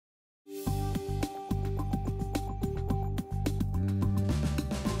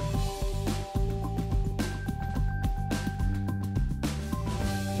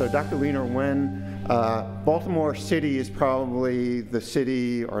So Dr. Leana, when Baltimore City is probably the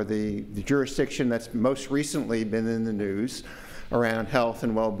city or the jurisdiction that's most recently been in the news around health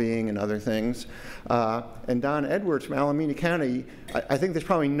and well-being and other things. And Don Edwards from Alameda County, I think there's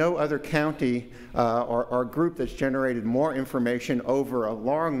probably no other county or group that's generated more information over a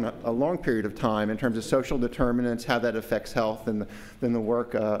long period of time in terms of social determinants, how that affects health, than the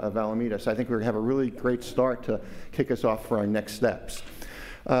work of Alameda. So I think we're going to have a really great start to kick us off for our next steps.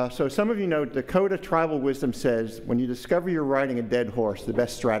 So some of you know Dakota tribal wisdom says, when you discover you're riding a dead horse, the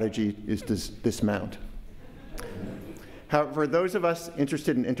best strategy is to dismount. However, those of us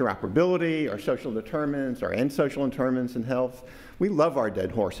interested in interoperability, or social determinants, or end social determinants in health, we love our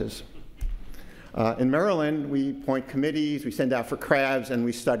dead horses. In Maryland, we appoint committees, we send out for crabs, and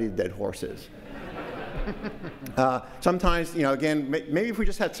we study dead horses. Sometimes, you know, again, maybe if we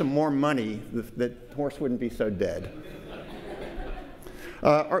just had some more money, the horse wouldn't be so dead.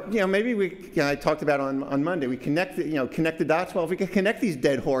 Or, you know, maybe I talked about on Monday, we connect the dots. Well, if we can connect these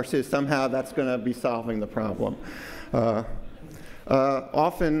dead horses, somehow that's going to be solving the problem.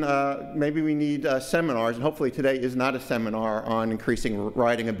 Often, maybe we need seminars, and hopefully today is not a seminar on increasing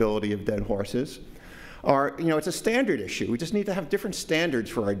riding ability of dead horses. Or, you know, it's a standard issue. We just need to have different standards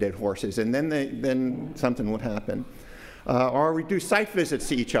for our dead horses, and then something would happen. Or we do site visits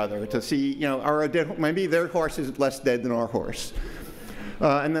to each other to see, you know, maybe their horse is less dead than our horse.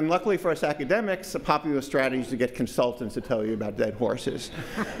 And then luckily for us academics, a popular strategy is to get consultants to tell you about dead horses.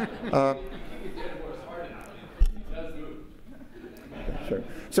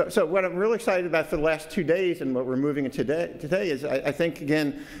 Sure. So what I'm really excited about for the last 2 days and what we're moving in today is I think,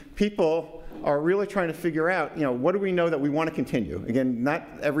 again, people are really trying to figure out, you know, what do we know that we want to continue? Again, not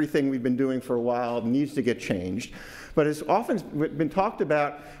everything we've been doing for a while needs to get changed. But as often been talked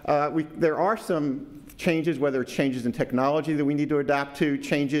about, there are some changes, whether it's changes in technology that we need to adapt to,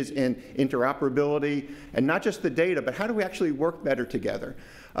 changes in interoperability, and not just the data, but how do we actually work better together?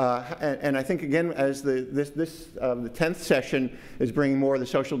 And I think, again, as the 10th session is bringing more of the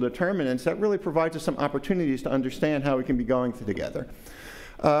social determinants, that really provides us some opportunities to understand how we can be going together.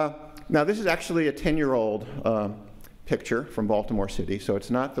 Now, this is actually a 10-year-old picture from Baltimore City, so it's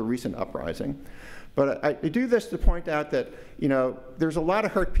not the recent uprising. But I do this to point out that, you know, there's a lot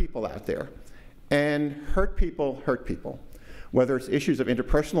of hurt people out there. And hurt people, whether it's issues of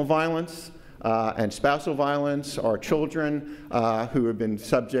interpersonal violence and spousal violence, or children who have been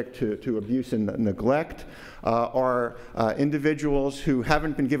subject to abuse and neglect, or individuals who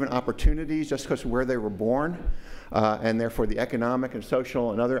haven't been given opportunities just because of where they were born, and therefore the economic and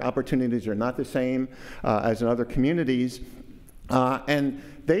social and other opportunities are not the same as in other communities. And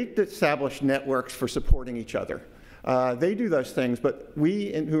they establish networks for supporting each other. They do those things, but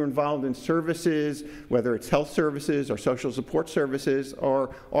we who are involved in services, whether it's health services or social support services, are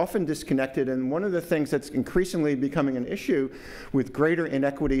often disconnected. And one of the things that's increasingly becoming an issue with greater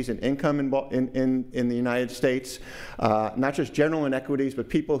inequities in income in the United States, not just general inequities, but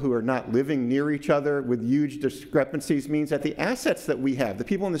people who are not living near each other with huge discrepancies, means that the assets that we have, the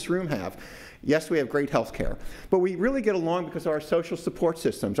people in this room have, yes, we have great health care, but we really get along because of our social support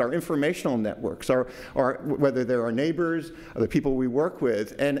systems, our informational networks, whether they're our neighbors, or the people we work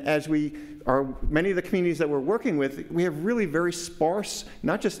with. And as many of the communities that we're working with, we have really very sparse,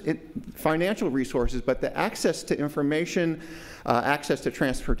 not just financial resources, but the access to information, access to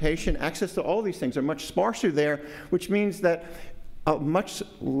transportation, access to all these things are much sparser there, which means that a much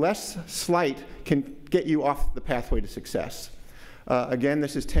less slight can get you off the pathway to success. Again,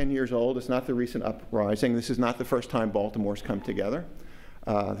 this is 10 years old. It's not the recent uprising. This is not the first time Baltimore's come together.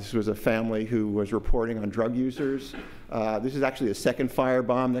 This was a family who was reporting on drug users. This is actually the second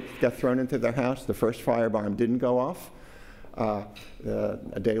firebomb that got thrown into their house. The first firebomb didn't go off.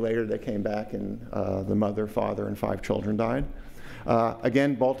 A day later, they came back, and the mother, father, and 5 children died.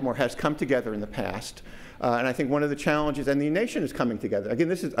 Again, Baltimore has come together in the past. And I think one of the challenges, and the nation is coming together. Again,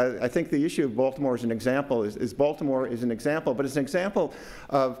 this is, I think the issue of Baltimore as an example is Baltimore is an example, but it's an example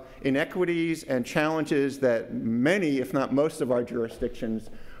of inequities and challenges that many, if not most, of our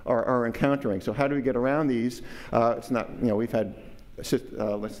jurisdictions are encountering. So how do we get around these? It's not, you know, we've had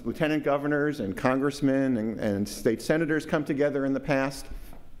lieutenant governors and congressmen and state senators come together in the past.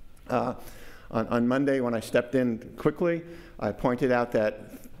 On Monday, when I stepped in quickly, I pointed out that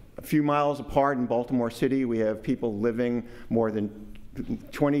a few miles apart in Baltimore City, we have people living more than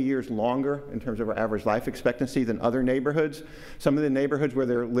 20 years longer in terms of our average life expectancy than other neighborhoods. Some of the neighborhoods where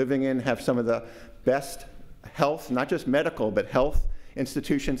they're living in have some of the best health, not just medical, but health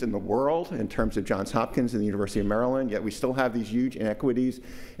institutions in the world in terms of Johns Hopkins and the University of Maryland, yet we still have these huge inequities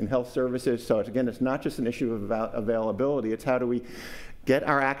in health services. So again, it's not just an issue of availability, it's how do we get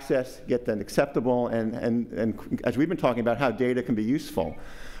our access, get them acceptable, and as we've been talking about, how data can be useful.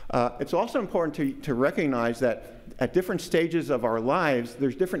 It's also important to recognize that at different stages of our lives,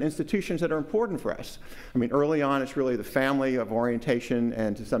 there's different institutions that are important for us. I mean, early on, it's really the family of orientation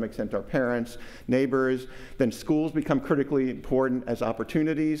and to some extent our parents, neighbors. Then schools become critically important as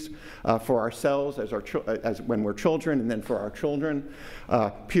opportunities for ourselves as when we're children, and then for our children.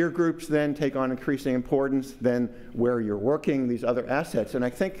 Peer groups then take on increasing importance, then where you're working, these other assets. And I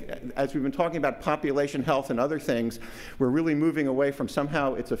think as we've been talking about population health and other things, we're really moving away from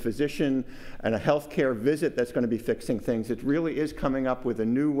somehow it's a physician and a healthcare visit that's going to be fixing things. It really is coming up with a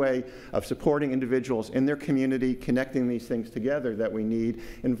new way of supporting individuals in their community, connecting these things together that we need,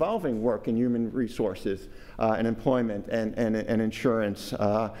 involving work and human resources and employment and insurance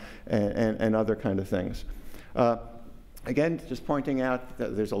and other kind of things. Again, just pointing out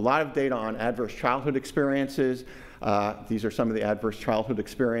that there's a lot of data on adverse childhood experiences. These are some of the adverse childhood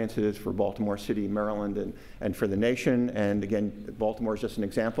experiences for Baltimore City, Maryland, and for the nation. And again, Baltimore is just an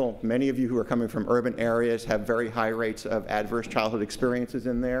example. Many of you who are coming from urban areas have very high rates of adverse childhood experiences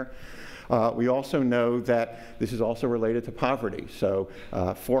in there. We also know that this is also related to poverty. So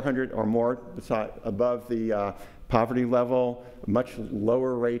 400 or more above the poverty level, much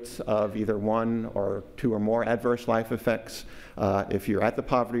lower rates of either 1 or 2 or more adverse life effects. If you're at the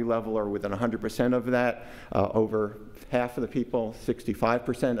poverty level or within 100% of that, over half of the people,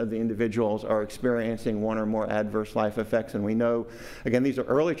 65% of the individuals are experiencing 1 or more adverse life effects. And we know, again, these are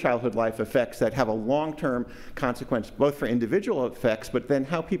early childhood life effects that have a long-term consequence, both for individual effects, but then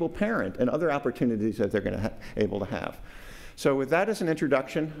how people parent and other opportunities that they're going to able to have. So with that as an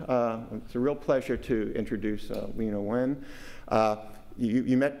introduction, it's a real pleasure to introduce Leana Wen.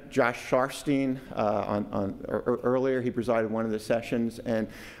 You met Josh Sharfstein earlier. He presided one of the sessions, and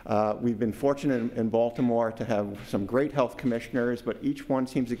we've been fortunate in Baltimore to have some great health commissioners, but each one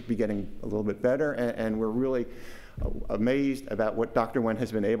seems to be getting a little bit better, and we're really amazed about what Dr. Wen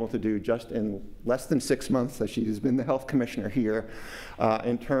has been able to do just in less than 6 months that she has been the health commissioner here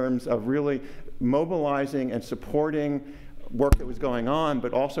in terms of really mobilizing and supporting work that was going on,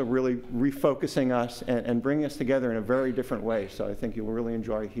 but also really refocusing us and bringing us together in a very different way. So I think you'll really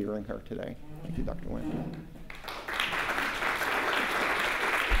enjoy hearing her today. Thank you, Dr. Wen.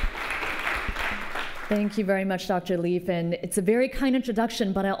 Thank you very much, Dr. Leaf. And it's a very kind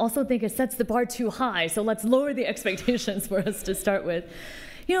introduction, but I also think it sets the bar too high. So let's lower the expectations for us to start with.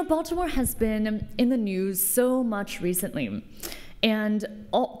 You know, Baltimore has been in the news so much recently, and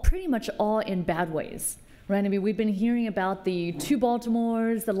pretty much all in bad ways. Right? I mean, we've been hearing about the 2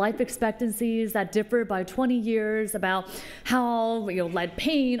 Baltimores, the life expectancies that differ by 20 years, about how, lead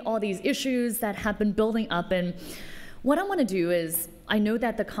pain, all these issues that have been building up. And what I want to do is, I know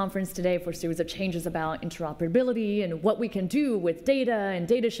that the conference today for a series of changes about interoperability and what we can do with data and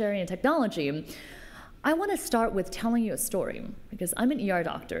data sharing and technology. I want to start with telling you a story, because I'm an ER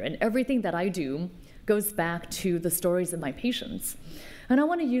doctor, and everything that I do goes back to the stories of my patients. And I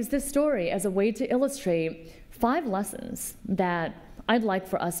want to use this story as a way to illustrate 5 lessons that I'd like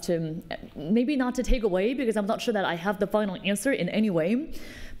for us to, maybe not to take away, because I'm not sure that I have the final answer in any way,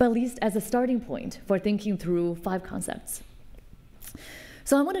 but at least as a starting point for thinking through 5 concepts.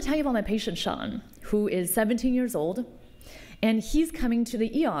 So I want to tell you about my patient, Sean, who is 17 years old, and he's coming to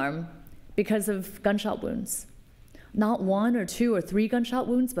the ER because of gunshot wounds. Not 1 or 2 or 3 gunshot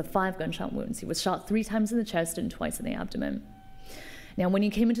wounds, but 5 gunshot wounds. He was shot 3 times in the chest and 2 in the abdomen. Now, when he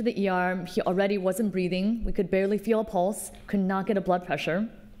came into the ER, he already wasn't breathing. We could barely feel a pulse, could not get a blood pressure.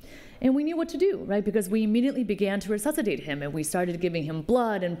 And we knew what to do, right? Because we immediately began to resuscitate him, and we started giving him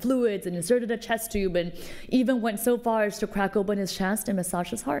blood and fluids and inserted a chest tube, and even went so far as to crack open his chest and massage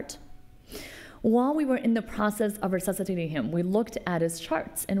his heart. While we were in the process of resuscitating him, we looked at his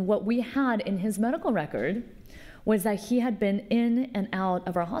charts, and what we had in his medical record was that he had been in and out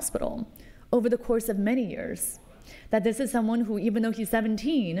of our hospital over the course of many years. That this is someone who, even though he's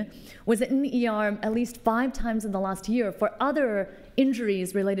 17, was in the ER at least 5 times in the last year for other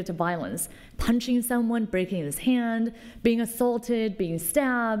injuries related to violence. Punching someone, breaking his hand, being assaulted, being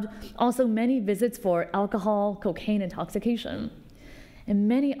stabbed. Also many visits for alcohol, cocaine intoxication. And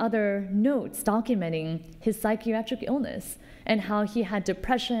many other notes documenting his psychiatric illness and how he had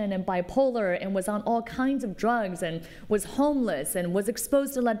depression and bipolar and was on all kinds of drugs and was homeless and was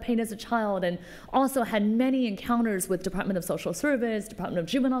exposed to lead paint as a child, and also had many encounters with Department of Social Service, Department of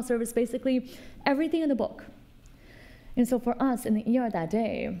Juvenile Service, basically everything in the book. And so for us in the ER that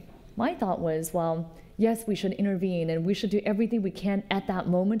day, my thought was, well, yes, we should intervene and we should do everything we can at that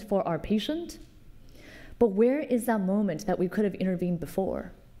moment for our patient. But where is that moment that we could have intervened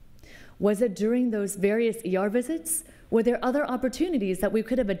before? Was it during those various ER visits Were there other opportunities that we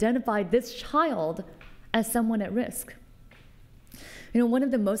could have identified this child as someone at risk? You know, one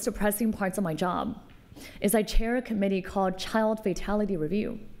of the most depressing parts of my job is I chair a committee called Child Fatality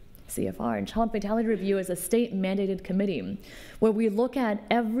Review, CFR. And Child Fatality Review is a state-mandated committee where we look at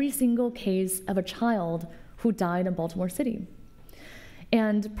every single case of a child who died in Baltimore City.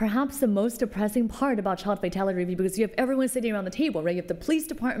 And perhaps the most depressing part about child fatality review, because you have everyone sitting around the table, right? You have the police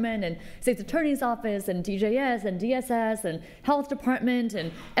department and state's attorney's office and DJS and DSS and health department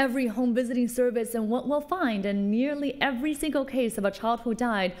and every home visiting service. And what we'll find in nearly every single case of a child who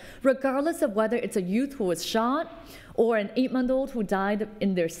died, regardless of whether it's a youth who was shot or an 8-month-old who died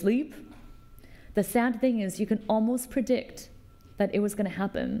in their sleep, the sad thing is you can almost predict that it was going to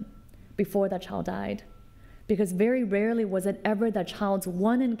happen before that child died. Because very rarely was it ever that child's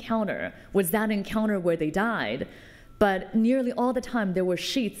one encounter was that encounter where they died, but nearly all the time there were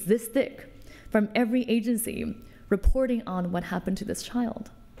sheets this thick from every agency reporting on what happened to this child.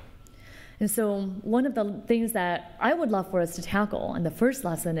 And so one of the things that I would love for us to tackle, and the first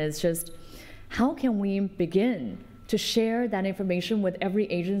lesson is just how can we begin to share that information with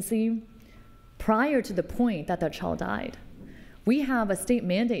every agency prior to the point that that child died? We have a state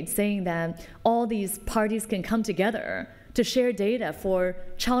mandate saying that all these parties can come together to share data for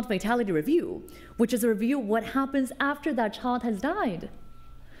child fatality review, which is a review of what happens after that child has died.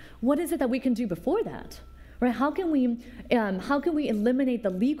 What is it that we can do before that? Right? How can we eliminate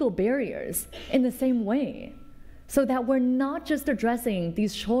the legal barriers in the same way so that we're not just addressing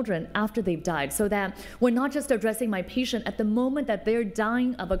these children after they've died, so that we're not just addressing my patient at the moment that they're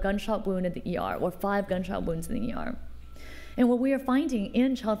dying of a gunshot wound in the ER or 5 gunshot wounds in the ER. And what we are finding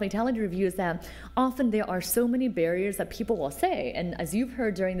in child fatality review is that often there are so many barriers that people will say, and as you've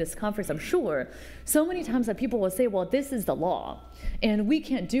heard during this conference, I'm sure, so many times that people will say, well, this is the law, and we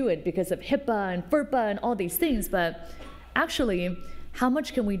can't do it because of HIPAA and FERPA and all these things, but actually, how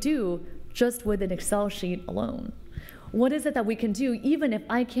much can we do just with an Excel sheet alone? What is it that we can do even if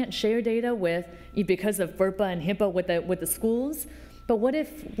I can't share data with, because of FERPA and HIPAA with the schools? But what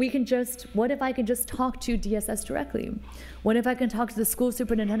if I can just talk to DSS directly? What if I can talk to the school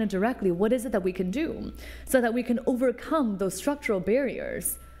superintendent directly? What is it that we can do so that we can overcome those structural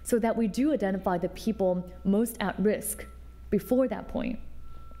barriers so that we do identify the people most at risk before that point?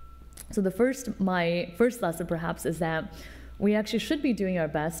 So my first lesson perhaps is that we actually should be doing our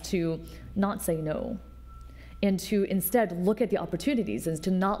best to not say no, and to instead look at the opportunities and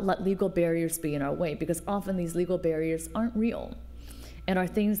to not let legal barriers be in our way, because often these legal barriers aren't real and are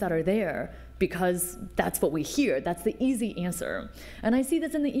things that are there because that's what we hear. That's the easy answer. And I see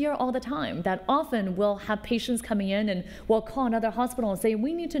this in the ER all the time, that often we'll have patients coming in and we'll call another hospital and say,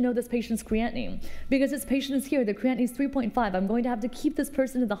 we need to know this patient's creatinine. Because this patient is here, the creatinine is 3.5. I'm going to have to keep this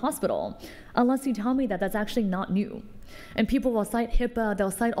person in the hospital unless you tell me that that's actually not new. And people will cite HIPAA,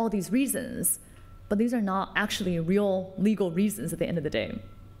 they'll cite all these reasons, but these are not actually real legal reasons at the end of the day.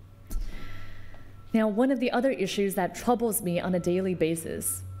 Now, one of the other issues that troubles me on a daily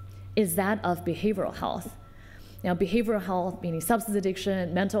basis is that of behavioral health. Now, behavioral health, meaning substance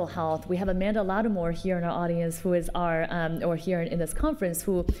addiction, mental health. We have Amanda Lattimore here in our audience, who is our, or here in this conference,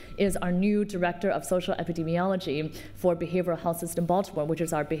 who is our new Director of Social Epidemiology for Behavioral Health System Baltimore, which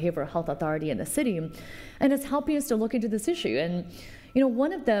is our behavioral health authority in the city. And it's helping us to look into this issue. And, you know,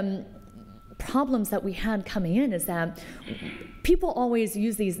 one of the problems that we had coming in is that people always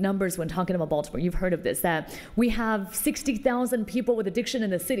use these numbers when talking about Baltimore. You've heard of this, that we have 60,000 people with addiction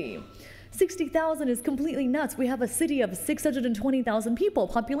in the city. 60,000 is completely nuts. We have a city of 620,000 people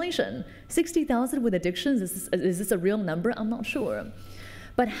population. 60,000 with addictions, is this a real number? I'm not sure.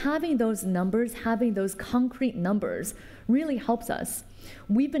 But having those numbers, having those concrete numbers really helps us.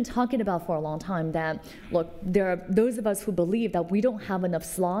 We've been talking about for a long time that, look, there are those of us who believe that we don't have enough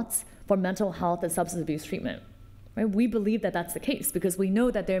slots for mental health and substance abuse treatment. Right? We believe that that's the case because we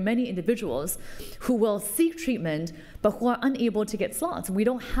know that there are many individuals who will seek treatment but who are unable to get slots. We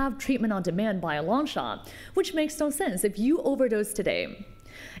don't have treatment on demand by a long shot, which makes no sense. If you overdose today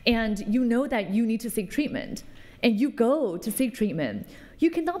and you know that you need to seek treatment and you go to seek treatment, you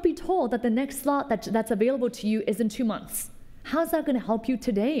cannot be told that the next slot that's available to you is in 2 months. How's that going to help you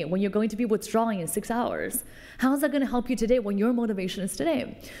today when you're going to be withdrawing in 6 hours? How's that going to help you today when your motivation is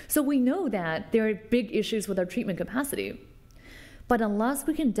today? So we know that there are big issues with our treatment capacity. But unless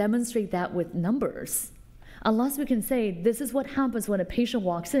we can demonstrate that with numbers, unless we can say this is what happens when a patient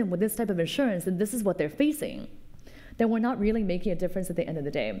walks in with this type of insurance and this is what they're facing, then we're not really making a difference at the end of the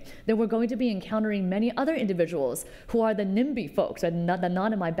day. Then we're going to be encountering many other individuals who are the NIMBY folks, or the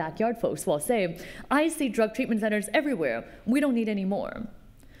not in my backyard folks, who will say, I see drug treatment centers everywhere. We don't need any more.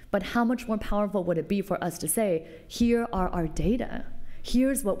 But how much more powerful would it be for us to say, here are our data.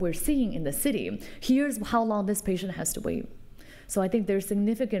 Here's what we're seeing in the city. Here's how long this patient has to wait. So I think there's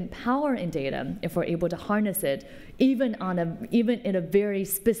significant power in data if we're able to harness it, even in a very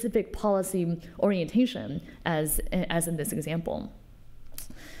specific policy orientation, as in this example.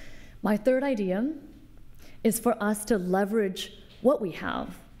 My third idea is for us to leverage what we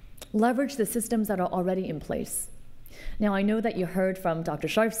have, leverage the systems that are already in place. Now, I know that you heard from Dr.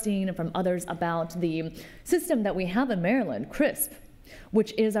 Sharfstein and from others about the system that we have in Maryland, CRISP,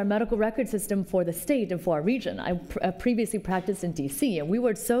 which is our medical record system for the state and for our region. I previously practiced in DC, and we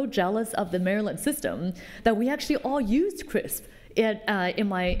were so jealous of the Maryland system that we actually all used CRISP in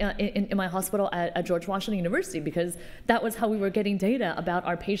my hospital at George Washington University, because that was how we were getting data about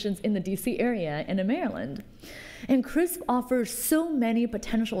our patients in the DC area and in Maryland. And CRISP offers so many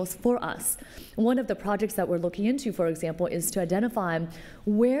potentials for us. One of the projects that we're looking into, for example, is to identify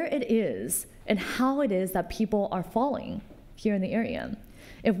where it is and how it is that people are falling here in the area.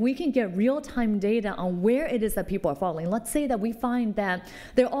 If we can get real-time data on where it is that people are falling, let's say that we find that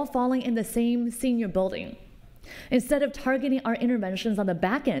they're all falling in the same senior building. Instead of targeting our interventions on the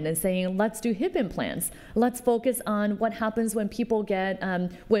back end and saying, let's do hip implants, let's focus on what happens when people get,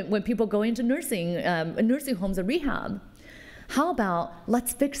 when people go into nursing homes or rehab. How about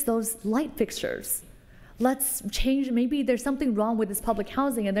let's fix those light fixtures? Let's change, maybe there's something wrong with this public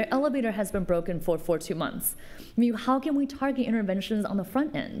housing and their elevator has been broken for 2 months. I mean, how can we target interventions on the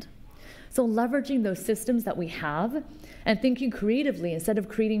front end? So leveraging those systems that we have and thinking creatively instead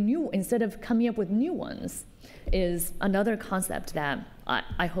of coming up with new ones is another concept that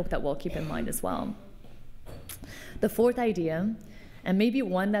I hope that we'll keep in mind as well. The fourth idea, and maybe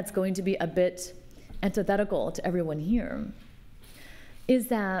one that's going to be a bit antithetical to everyone here, is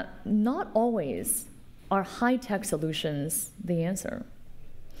that not always are high-tech solutions the answer.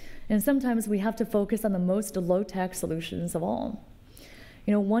 And sometimes we have to focus on the most low-tech solutions of all.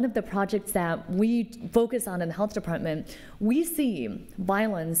 You know, one of the projects that we focus on in the health department, we see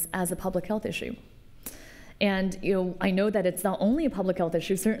violence as a public health issue. And you know, I know that it's not only a public health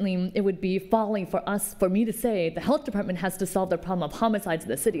issue. Certainly, it would be folly for me to say the health department has to solve the problem of homicides in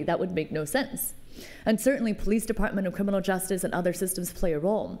the city. That would make no sense. And certainly, police department and criminal justice and other systems play a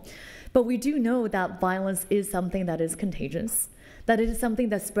role. But we do know that violence is something that is contagious, that it is something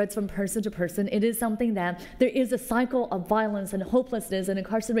that spreads from person to person. It is something that there is a cycle of violence and hopelessness and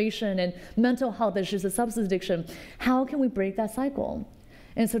incarceration and mental health issues and substance addiction. How can we break that cycle?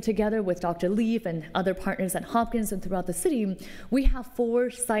 And so together with Dr. Leaf and other partners at Hopkins and throughout the city, we have 4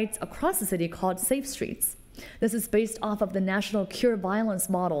 sites across the city called Safe Streets. This is based off of the National Cure Violence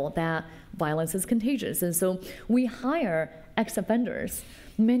model that violence is contagious. And so we hire ex-offenders,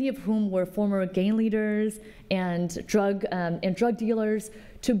 many of whom were former gang leaders and drug dealers,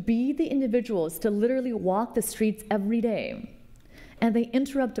 to be the individuals to literally walk the streets every day. And they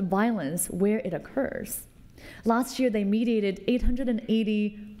interrupt violence where it occurs. Last year, they mediated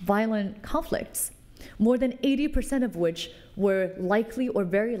 880 violent conflicts, more than 80% of which were likely or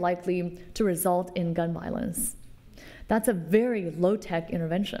very likely to result in gun violence. That's a very low-tech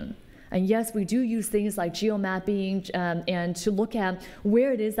intervention. And yes, we do use things like geomapping and to look at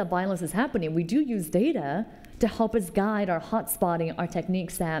where it is that violence is happening. We do use data to help us guide our hotspotting, our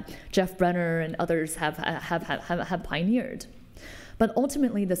techniques that Jeff Brenner and others have pioneered. But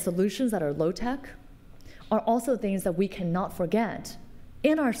ultimately, the solutions that are low-tech are also things that we cannot forget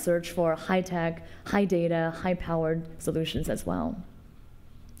in our search for high-tech, high-data, high-powered solutions as well.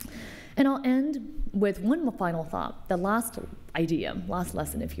 And I'll end with one final thought, the last idea, last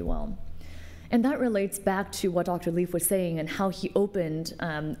lesson, if you will. And that relates back to what Dr. Leaf was saying and how he opened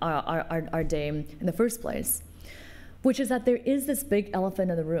our day in the first place, which is that there is this big elephant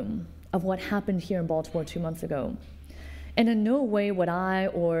in the room of what happened here in Baltimore 2 months ago. And in no way would I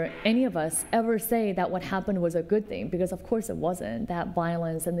or any of us ever say that what happened was a good thing, because of course it wasn't. That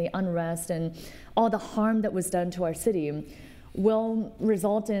violence and the unrest and all the harm that was done to our city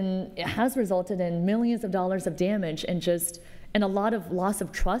has resulted in millions of dollars of damage and a lot of loss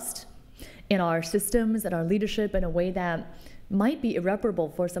of trust in our systems and our leadership in a way that might be irreparable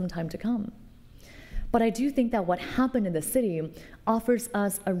for some time to come. But I do think that what happened in the city offers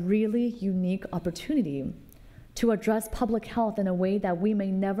us a really unique opportunity to address public health in a way that we may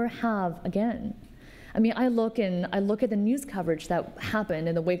never have again. I mean, I look at the news coverage that happened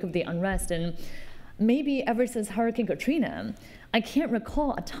in the wake of the unrest, and maybe ever since Hurricane Katrina, I can't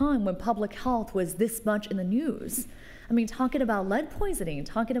recall a time when public health was this much in the news. I mean, talking about lead poisoning,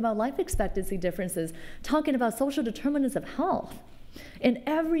 talking about life expectancy differences, talking about social determinants of health. In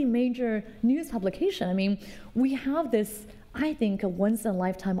every major news publication, I mean, we have this I think, a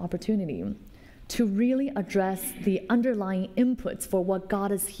once-in-a-lifetime opportunity to really address the underlying inputs for what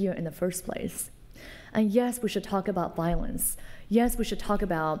got us here in the first place. And yes, we should talk about violence. Yes, we should talk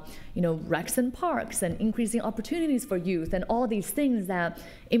about, recs and parks and increasing opportunities for youth and all these things that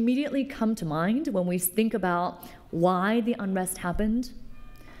immediately come to mind when we think about why the unrest happened.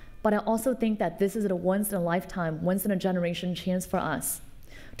 But I also think that this is a once-in-a-lifetime, once-in-a-generation chance for us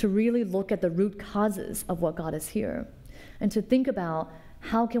to really look at the root causes of what got us here and to think about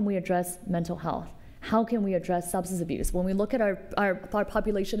how can we address mental health? How can we address substance abuse? When we look at our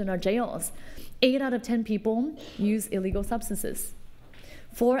population in our jails, 8 out of 10 people use illegal substances.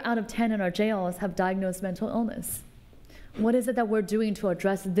 4 out of 10 in our jails have diagnosed mental illness. What is it that we're doing to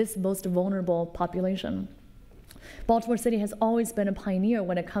address this most vulnerable population? Baltimore City has always been a pioneer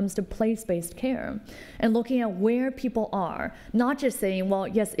when it comes to place-based care and looking at where people are, not just saying, well,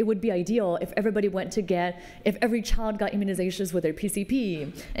 yes, it would be ideal if every child got immunizations with their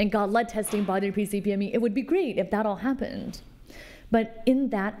PCP and got lead testing by their PCP. I mean, it would be great if that all happened. But in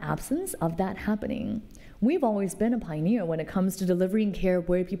that absence of that happening, we've always been a pioneer when it comes to delivering care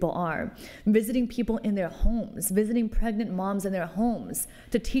where people are, visiting people in their homes, visiting pregnant moms in their homes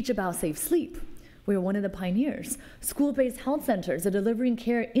to teach about safe sleep. We were one of the pioneers. School-based health centers are delivering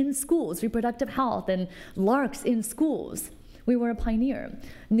care in schools, reproductive health and LARCs in schools. We were a pioneer.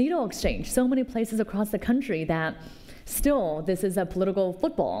 Needle exchange, so many places across the country that still this is a political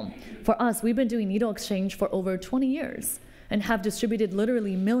football. For us, we've been doing needle exchange for over 20 years and have distributed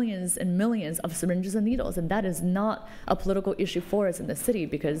literally millions and millions of syringes and needles. And that is not a political issue for us in the city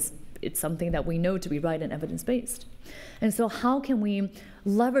because it's something that we know to be right and evidence-based. And so how can we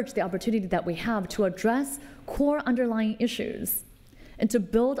leverage the opportunity that we have to address core underlying issues and to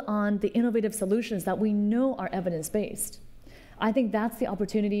build on the innovative solutions that we know are evidence-based? I think that's the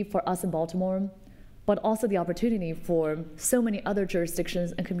opportunity for us in Baltimore, but also the opportunity for so many other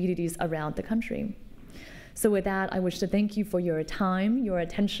jurisdictions and communities around the country. So with that, I wish to thank you for your time, your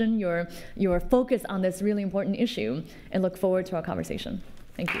attention, your focus on this really important issue, and look forward to our conversation.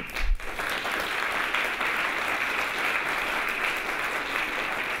 Thank you.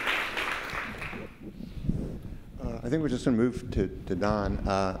 I think we're just going to move to Don,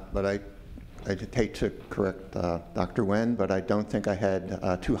 but I hate to correct Dr. Wen, but I don't think I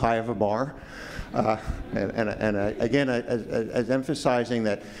had too high of a bar. Again, as emphasizing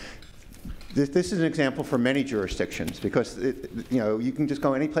that this is an example for many jurisdictions because you can just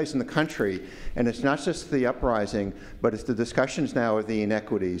go any place in the country and it's not just the uprising, but it's the discussions now of the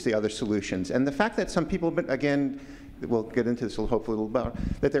inequities, the other solutions. And the fact that some people, but again, we'll get into this hopefully a little about,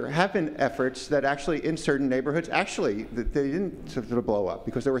 that there have been efforts that actually in certain neighborhoods, actually they didn't sort of blow up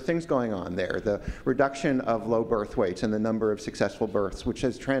because there were things going on there. The reduction of low birth weights and the number of successful births, which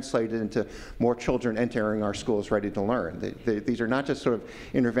has translated into more children entering our schools ready to learn. These are not just sort of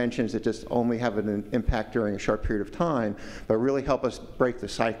interventions that just only have an impact during a short period of time, but really help us break the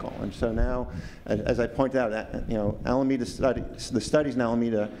cycle. And so now, as I pointed out, Alameda the studies in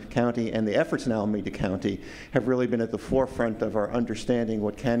Alameda County and the efforts in Alameda County have really been at the forefront of our understanding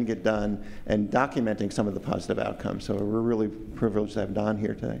what can get done and documenting some of the positive outcomes. So we're really privileged to have Don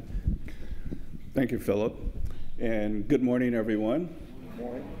here today. Thank you, Philip. And good morning, everyone. Good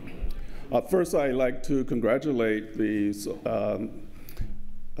morning. First, I'd like to congratulate the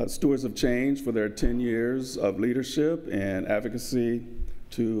Stewards of Change for their 10 years of leadership and advocacy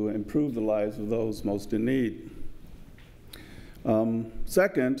to improve the lives of those most in need.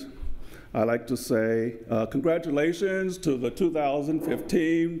 Second, I'd like to say congratulations to the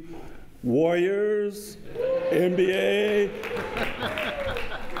 2015 Warriors, NBA.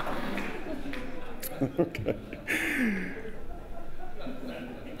 Okay.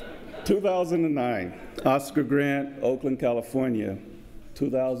 2009, Oscar Grant, Oakland, California.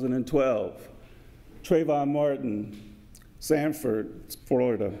 2012, Trayvon Martin, Sanford,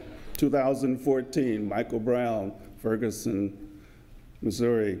 Florida. 2014, Michael Brown, Ferguson,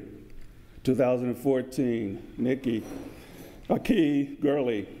 Missouri. 2014, Nikki Aki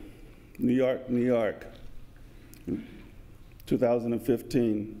Gurley, New York, New York.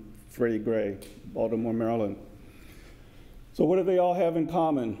 2015, Freddie Gray, Baltimore, Maryland. So what do they all have in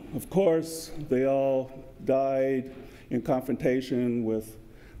common? Of course, they all died in confrontation with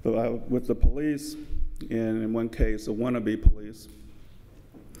the police, and in one case, a wannabe police.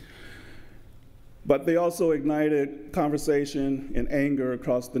 But they also ignited conversation and anger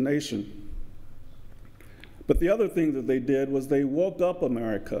across the nation. But the other thing that they did was they woke up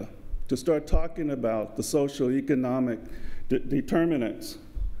America to start talking about the social, economic determinants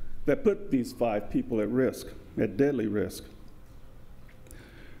that put these 5 people at risk, at deadly risk.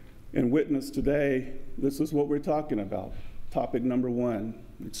 And witness today, this is what we're talking about. topic number 1,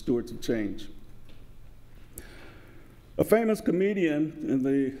 stewards of change. A famous comedian in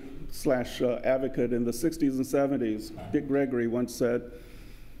the advocate in the 60s and 70s, Dick Gregory, once said,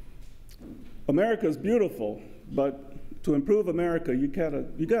 "America is beautiful, but to improve America, you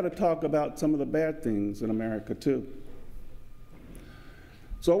gotta talk about some of the bad things in America too."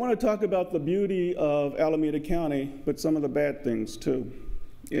 So I want to talk about the beauty of Alameda County, but some of the bad things too.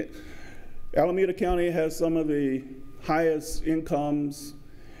 Alameda County has some of the highest incomes,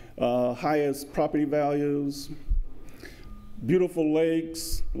 highest property values, beautiful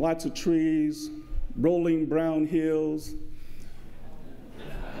lakes, lots of trees, rolling brown hills.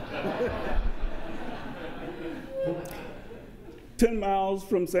 10 miles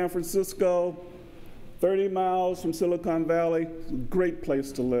from San Francisco, 30 miles from Silicon Valley, great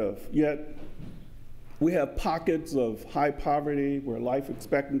place to live. Yet we have pockets of high poverty where life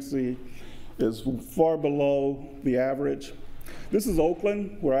expectancy is far below the average. This is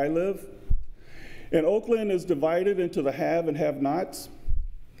Oakland, where I live. And Oakland is divided into the have and have-nots.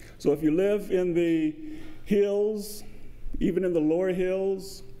 So if you live in the hills, even in the lower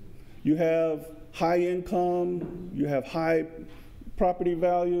hills, you have high income, you have high property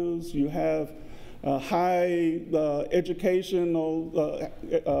values, you have high educational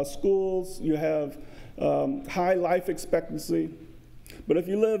schools, you have high life expectancy. But if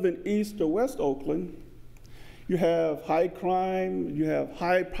you live in East or West Oakland, you have high crime, you have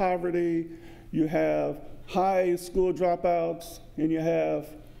high poverty, you have high school dropouts, and you have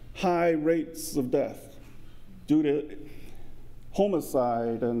high rates of death due to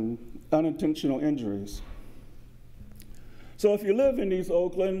homicide and unintentional injuries. So if you live in East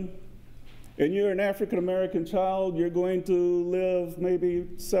Oakland and you're an African-American child, you're going to live maybe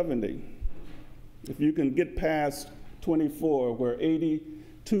 70. If you can get past 24, where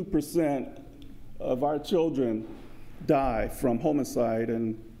 82% of our children die from homicide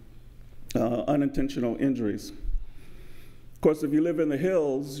and unintentional injuries. Of course, if you live in the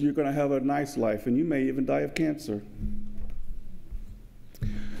hills, you're going to have a nice life, and you may even die of cancer.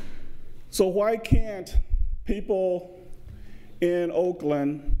 So why can't people in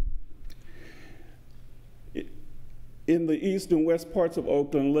Oakland, in the east and west parts of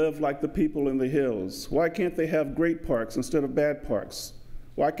Oakland, live like the people in the hills? Why can't they have great parks instead of bad parks?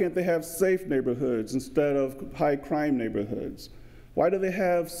 Why can't they have safe neighborhoods instead of high crime neighborhoods? Why do they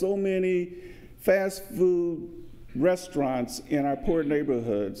have so many fast food restaurants in our poor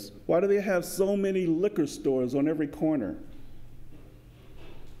neighborhoods? Why do they have so many liquor stores on every corner?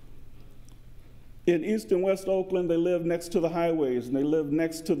 In East and West Oakland, they live next to the highways, and they live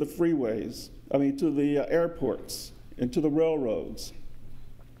next to the freeways, to the airports and to the railroads.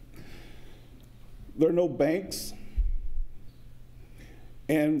 There are no banks,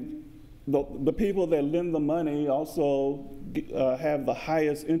 and the people that lend the money also have the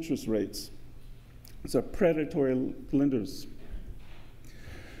highest interest rates. It's a predatory lenders.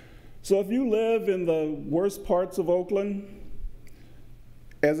 So if you live in the worst parts of Oakland,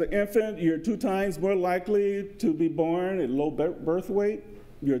 as an infant, you're 2 times more likely to be born at low birth weight.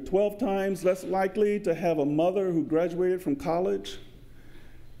 You're 12 times less likely to have a mother who graduated from college.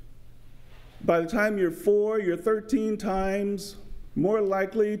 By the time you're 4, you're 13 times more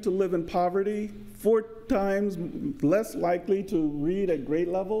likely to live in poverty, 4 times less likely to read at grade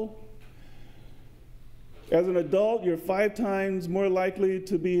level. As an adult, you're 5 times more likely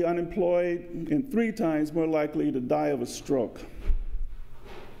to be unemployed and 3 times more likely to die of a stroke.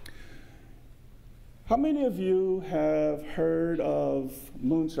 How many of you have heard of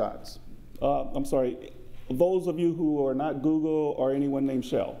moonshots? I'm sorry, those of you who are not Google or anyone named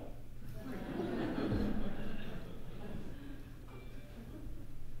Shell.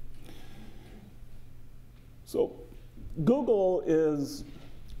 So Google is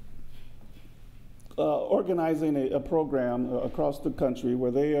organizing a program across the country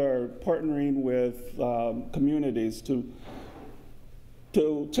where they are partnering with communities to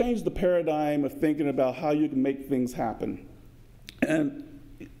change the paradigm of thinking about how you can make things happen. And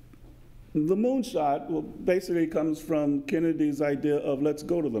the moonshot basically comes from Kennedy's idea of let's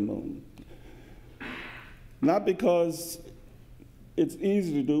go to the moon. Not because it's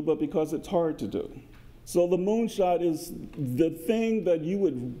easy to do, but because it's hard to do. So the moonshot is the thing that you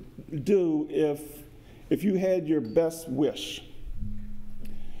would do if you had your best wish.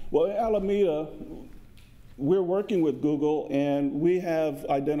 Well, in Alameda, we're working with Google, and we have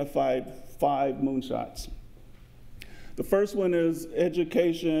identified 5 moonshots. The first one is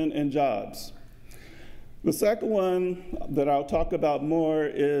education and jobs. The second one that I'll talk about more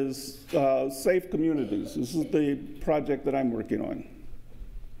is safe communities. This is the project that I'm working on.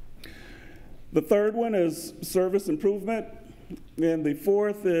 The third one is service improvement. And the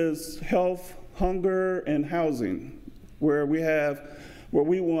fourth is health, hunger, and housing, where we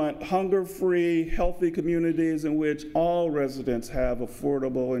want hunger-free, healthy communities in which all residents have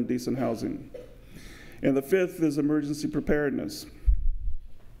affordable and decent housing. And the fifth is emergency preparedness.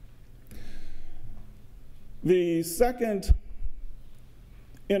 The second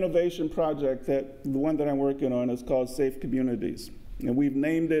innovation project, the one that I'm working on, is called Safe Communities. And we've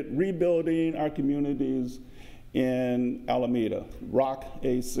named it Rebuilding Our Communities in Alameda, ROC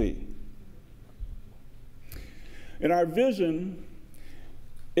AC. And our vision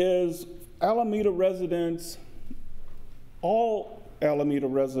is Alameda residents, all Alameda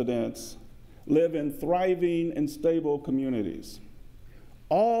residents, live in thriving and stable communities.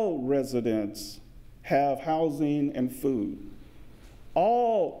 All residents have housing and food.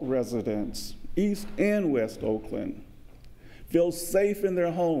 All residents, East and West Oakland, feel safe in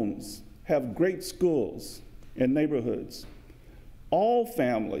their homes, have great schools and neighborhoods. All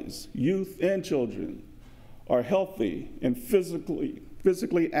families, youth and children, are healthy and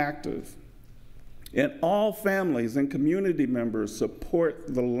physically active. And all families and community members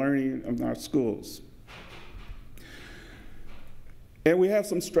support the learning of our schools. And we have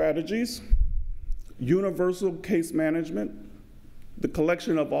some strategies: universal case management, the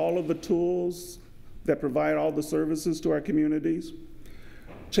collection of all of the tools that provide all the services to our communities,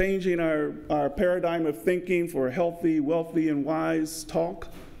 changing our paradigm of thinking for healthy, wealthy, and wise talk.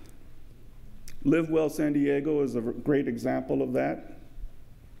 Live Well San Diego is a great example of that.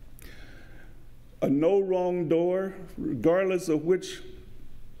 A no wrong door, regardless of which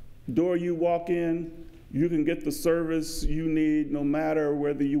door you walk in, you can get the service you need no matter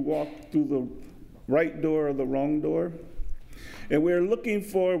whether you walk through the right door or the wrong door. And we're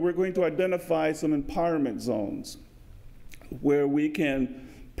going to identify some empowerment zones where we can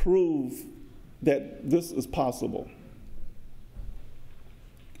prove that this is possible.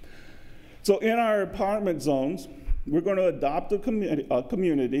 So in our empowerment zones, we're going to adopt a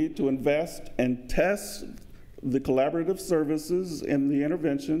community to invest and test the collaborative services and the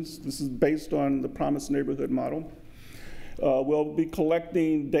interventions. This is based on the Promised Neighborhood model. We'll be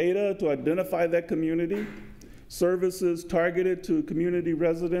collecting data to identify that community, services targeted to community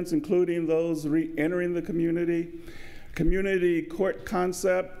residents, including those re-entering the community court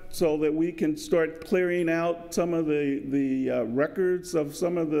concept, so that we can start clearing out some of the records of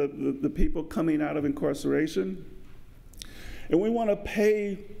some of the people coming out of incarceration. And we want to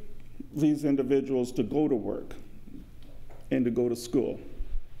pay these individuals to go to work and to go to school.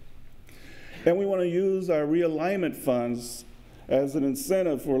 And we want to use our realignment funds as an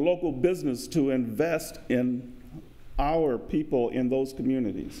incentive for local business to invest in our people in those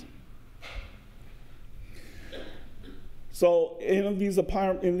communities. So in these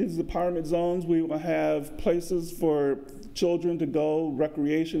empowerment zones, we will have places for children to go,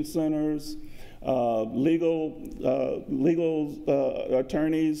 recreation centers, legal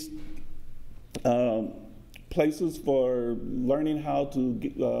attorneys, places for learning how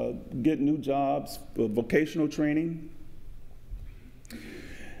to get new jobs, vocational training.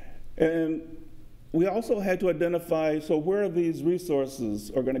 And we also had to identify, so where these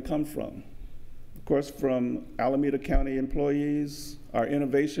resources are going to come from. Of course, from Alameda County employees, our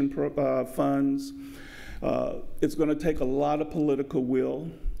innovation funds. It's going to take a lot of political will.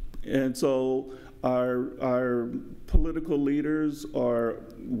 And so our political leaders are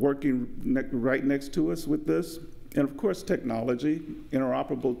working right next to us with this. And of course, technology,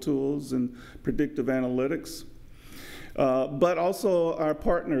 interoperable tools, and predictive analytics. But also our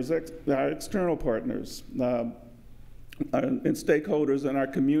partners, our external partners, and stakeholders in our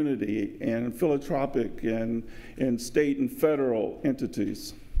community, and philanthropic, and state and federal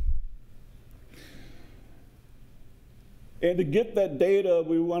entities. And to get that data,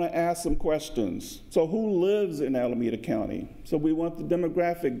 we want to ask some questions. So who lives in Alameda County? So we want the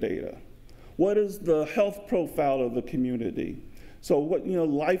demographic data. What is the health profile of the community? So what,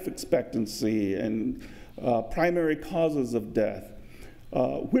 life expectancy and primary causes of death.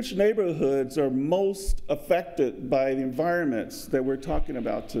 Which neighborhoods are most affected by the environments that we're talking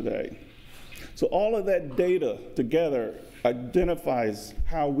about today? So all of that data together identifies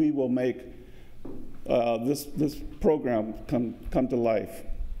how we will make this program come to life.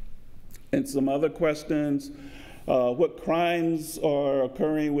 And some other questions: what crimes are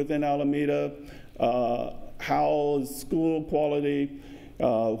occurring within Alameda? How is school quality?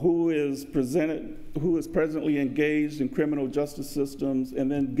 Who is presently engaged in criminal justice systems?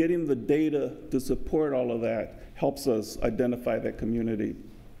 And then getting the data to support all of that helps us identify that community.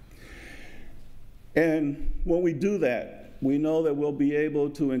 And when we do that, We know that we'll be able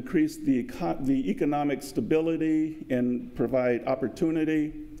to increase the economic stability and provide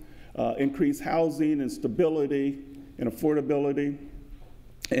opportunity, increase housing and stability and affordability,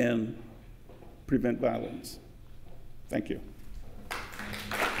 and prevent violence. Thank you.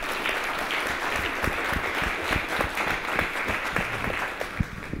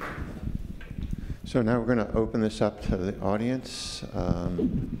 So now we're going to open this up to the audience.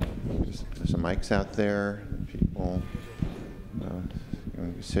 There's some mics out there. People,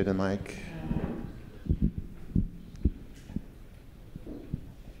 you sit in the mic.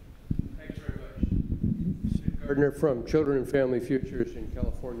 Thanks very much. Steve Gardner from Children and Family Futures in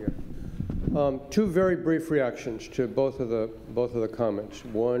California. Two very brief reactions to both of the comments.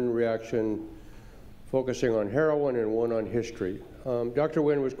 One reaction focusing on heroin and one on history. Dr.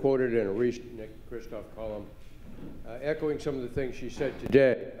 Nguyen was quoted in a recent Nick Kristof column, echoing some of the things she said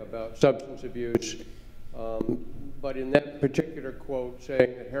today about substance abuse, but in that particular quote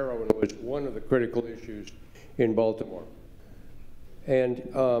saying that heroin was one of the critical issues in Baltimore. And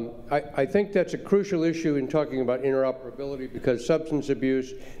I think that's a crucial issue in talking about interoperability, because substance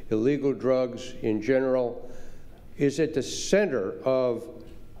abuse, illegal drugs in general, is at the center of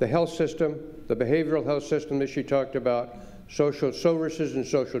the health system, the behavioral health system that she talked about, social services and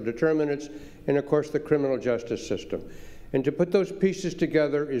social determinants, and of course the criminal justice system. And to put those pieces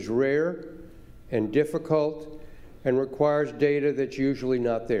together is rare and difficult and requires data that's usually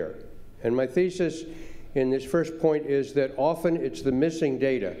not there. And my thesis in this first point is that often it's the missing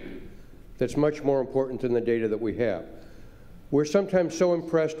data that's much more important than the data that we have. We're sometimes so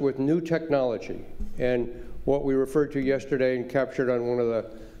impressed with new technology and what we referred to yesterday and captured on one of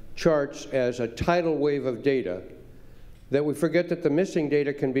the charts as a tidal wave of data, that we forget that the missing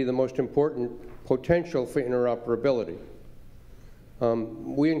data can be the most important potential for interoperability.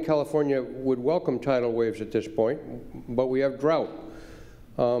 We in California would welcome tidal waves at this point, but we have drought.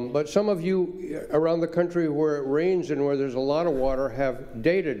 But some of you around the country where it rains and where there's a lot of water have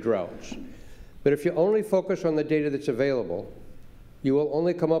data droughts. But if you only focus on the data that's available, you will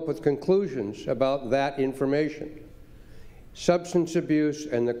only come up with conclusions about that information. Substance abuse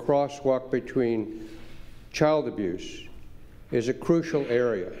and the crosswalk between child abuse is a crucial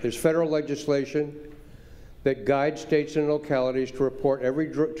area. There's federal legislation that guides states and localities to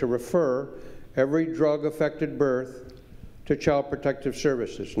refer every drug-affected birth to Child Protective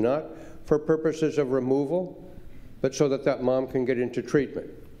Services, not for purposes of removal, but so that that mom can get into treatment.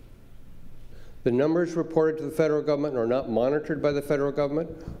 The numbers reported to the federal government are not monitored by the federal government,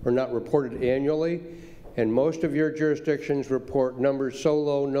 or not reported annually, and most of your jurisdictions report numbers so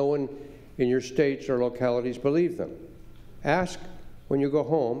low no one in your states or localities believe them. Ask when you go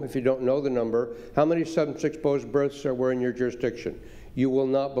home, if you don't know the number, how many substance-exposed births were in your jurisdiction. You will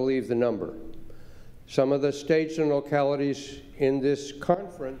not believe the number. Some of the states and localities in this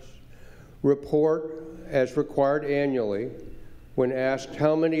conference report, as required annually, when asked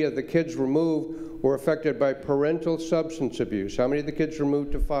how many of the kids removed were affected by parental substance abuse, how many of the kids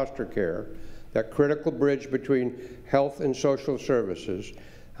removed to foster care, that critical bridge between health and social services,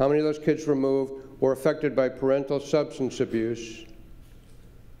 how many of those kids removed were affected by parental substance abuse.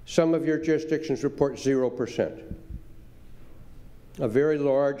 Some of your jurisdictions report 0%. A very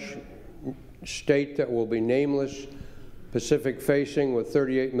large state that will be nameless, Pacific facing with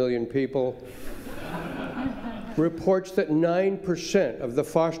 38 million people, reports that 9% of the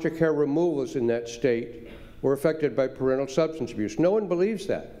foster care removals in that state were affected by parental substance abuse. No one believes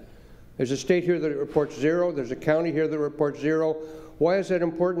that. There's a state here that reports 0, there's a county here that reports 0. Why is that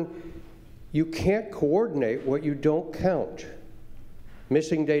important? You can't coordinate what you don't count.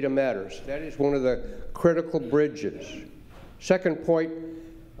 Missing data matters. That is one of the critical bridges. Second point,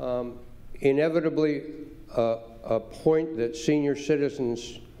 inevitably a point that senior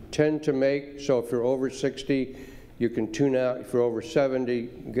citizens tend to make, so if you're over 60, you can tune out. If you're over 70,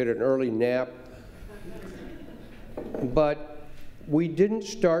 get an early nap. But we didn't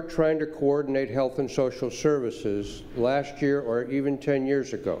start trying to coordinate health and social services last year or even 10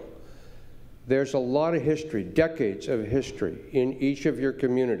 years ago. There's a lot of history, decades of history in each of your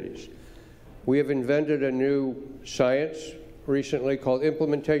communities. We have invented a new science recently called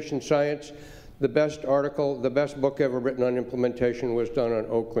implementation science. The best article, the best book ever written on implementation was done on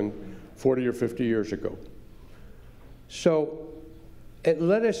Oakland 40 or 50 years ago. So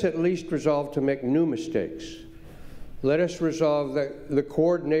let us at least resolve to make new mistakes. Let us resolve the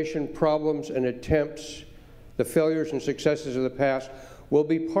coordination problems and attempts, the failures and successes of the past will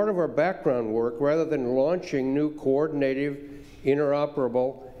be part of our background work rather than launching new coordinative,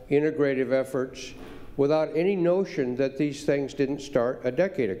 interoperable, integrative efforts without any notion that these things didn't start a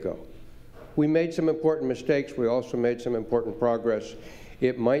decade ago. we made some important mistakes. We also made some important progress.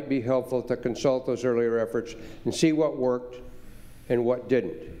 It might be helpful to consult those earlier efforts and see what worked and what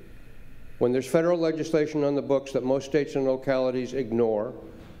didn't. When there's federal legislation on the books that most states and localities ignore,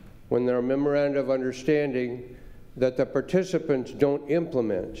 when there are memoranda of understanding that the participants don't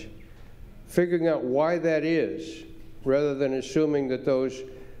implement, figuring out why that is, rather than assuming that those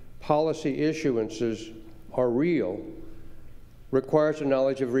policy issuances are real, requires a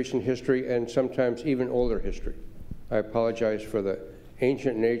knowledge of recent history and sometimes even older history. I apologize for the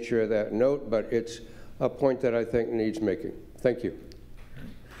ancient nature of that note, but it's a point that I think needs making. Thank you.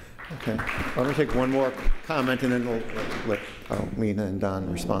 Okay. I'm going to take one more comment, and then we'll let Leana and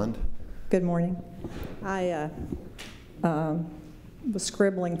Don respond. Good morning. I was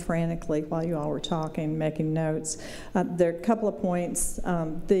scribbling frantically while you all were talking, making notes. There are a couple of points.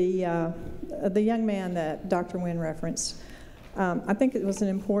 The young man that Dr. Nguyen referenced, I think it was an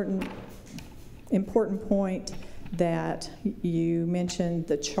important point that you mentioned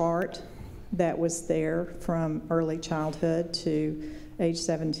the chart that was there from early childhood to age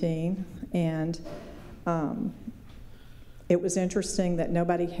 17, and it was interesting that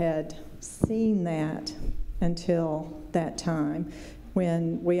nobody had seen that until that time,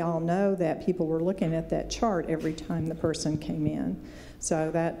 when we all know that people were looking at that chart every time the person came in.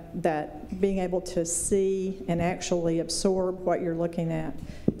 So that being able to see and actually absorb what you're looking at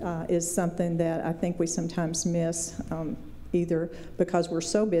is something that I think we sometimes miss, either because we're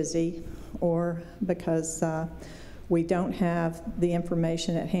so busy or because we don't have the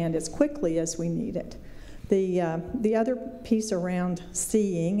information at hand as quickly as we need it. The other piece around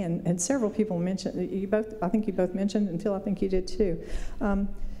seeing, and several people mentioned, I think you both mentioned, and Phil, I think you did too.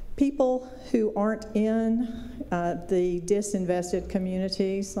 People who aren't in the disinvested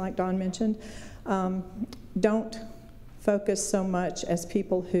communities, like Don mentioned, don't focus so much as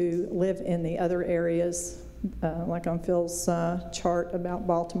people who live in the other areas, like on Phil's chart about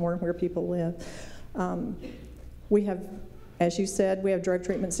Baltimore and where people live. We have, as you said, we have drug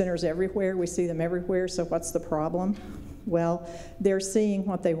treatment centers everywhere. We see them everywhere, so what's the problem? Well, they're seeing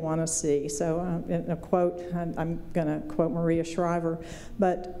what they want to see. So in a quote, I'm going to quote Maria Shriver,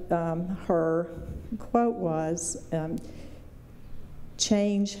 but her quote was,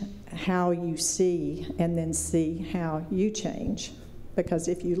 change how you see and then see how you change. Because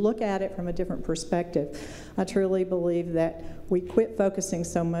if you look at it from a different perspective, I truly believe that we quit focusing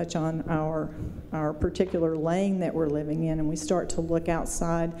so much on our particular lane that we're living in, and we start to look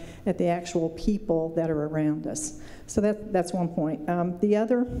outside at the actual people that are around us. So that's one point. The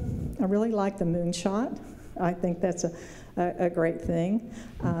other, I really like the moonshot. I think that's a great thing.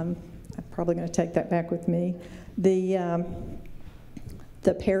 I'm probably going to take that back with me.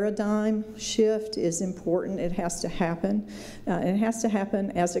 The paradigm shift is important. It has to happen. It has to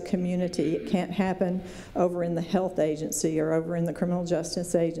happen as a community. It can't happen over in the health agency or over in the criminal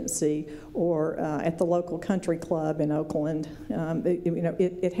justice agency or at the local country club in Oakland.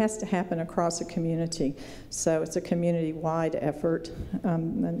 It has to happen across a community. So it's a community-wide effort.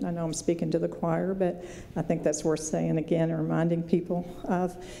 And I know I'm speaking to the choir, but I think that's worth saying again and reminding people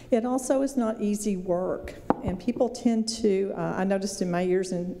of. It also is not easy work. And people tend to, I noticed in my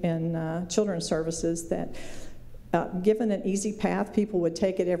years in children's services that given an easy path, people would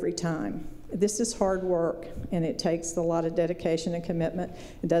take it every time. This is hard work, and it takes a lot of dedication and commitment.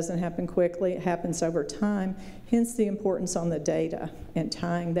 It doesn't happen quickly. It happens over time, hence the importance on the data and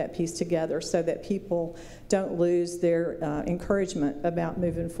tying that piece together so that people don't lose their encouragement about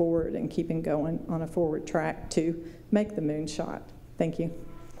moving forward and keeping going on a forward track to make the moonshot. Thank you.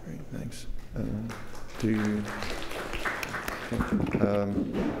 Great, thanks.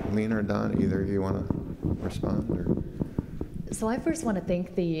 Leana or Don, either of you want to respond? Or? So I first want to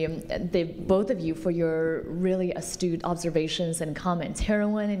thank both of you for your really astute observations and comments.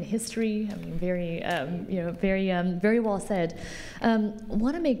 Heroin and history, I mean, very well said.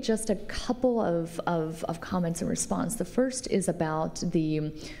 Want to make just a couple of comments in response. The first is about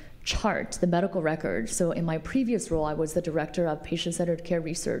the chart, the medical record. So in my previous role, I was the director of patient-centered care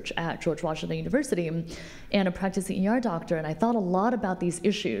research at George Washington University and a practicing ER doctor, and I thought a lot about these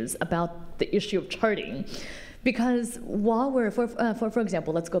issues, about the issue of charting. Because while we're, for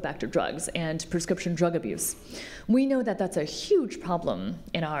example, let's go back to drugs and prescription drug abuse. We know that that's a huge problem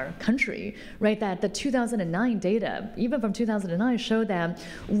in our country, right? That the 2009 data, even from 2009, show that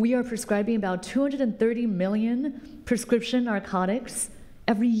we are prescribing about 230 million prescription narcotics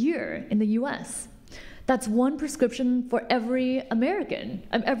every year in the US. That's one prescription for every American,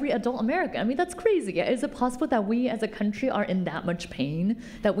 every adult American. I mean, that's crazy. Is it possible that we as a country are in that much pain,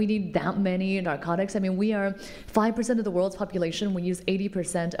 that we need that many narcotics? I mean, we are 5% of the world's population. We use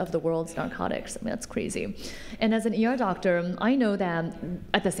 80% of the world's narcotics. I mean, that's crazy. And as an ER doctor, I know that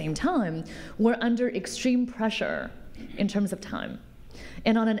at the same time, we're under extreme pressure in terms of time.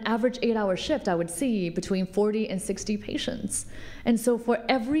 And on an average 8-hour shift, I would see between 40 and 60 patients. And so for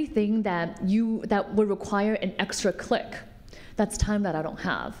everything that would require an extra click, that's time that I don't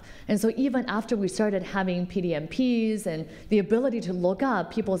have. And so even after we started having PDMPs and the ability to look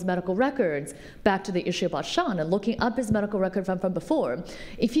up people's medical records, back to the issue about Sean and looking up his medical record from before,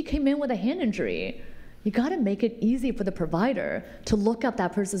 if he came in with a hand injury, you gotta make it easy for the provider to look up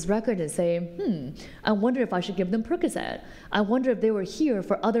that person's record and say, I wonder if I should give them Percocet. I wonder if they were here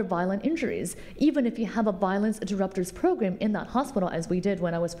for other violent injuries. Even if you have a violence interrupters program in that hospital, as we did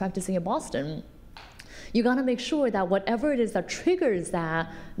when I was practicing in Boston, you gotta make sure that whatever it is that triggers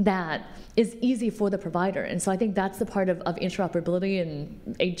that is easy for the provider. And so I think that's the part of interoperability and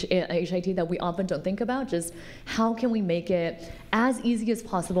HIT that we often don't think about, just how can we make it as easy as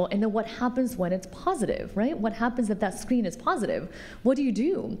possible, and then what happens when it's positive, right? What happens if that screen is positive? What do you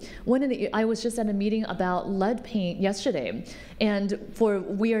do? I was just at a meeting about lead paint yesterday, and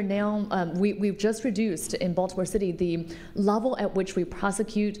we are now, we've just reduced in Baltimore City the level at which we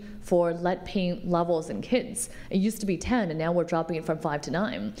prosecute for lead paint levels in kids. It used to be 10, and now we're dropping it from 5 to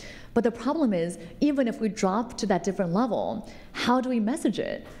 9. But the problem is, even if we drop to that different level, how do we message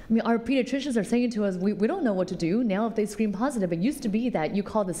it? I mean, our pediatricians are saying to us, we don't know what to do. Now if they screen positive, it used to be that you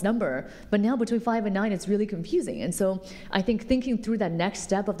call this number, but now between 5 and 9, it's really confusing. And so I think thinking through that next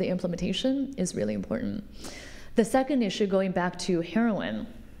step of the implementation is really important. The second issue, going back to heroin,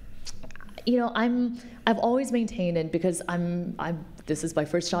 I've always maintained, and because this is my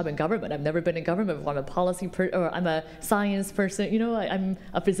first job in government. I've never been in government before. I'm a policy or I'm a science person. I'm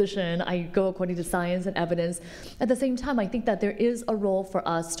a physician. I go according to science and evidence. At the same time, I think that there is a role for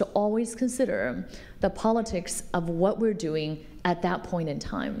us to always consider the politics of what we're doing at that point in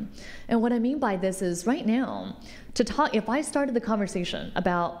time. And what I mean by this is right now, if I started the conversation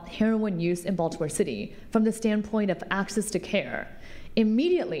about heroin use in Baltimore City from the standpoint of access to care,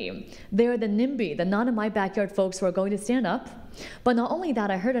 immediately, they're the NIMBY, the not in my backyard folks who are going to stand up. But not only that,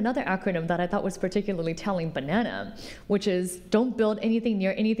 I heard another acronym that I thought was particularly telling, BANANA, which is don't build anything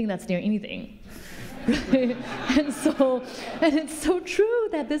near anything that's near anything. Right? And it's so true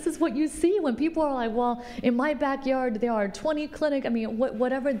that this is what you see when people are like, well, in my backyard there are 20 clinics. I mean,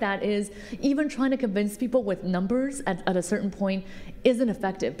 whatever that is, even trying to convince people with numbers at a certain point isn't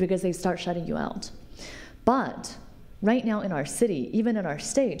effective because they start shutting you out. But right now in our city, even in our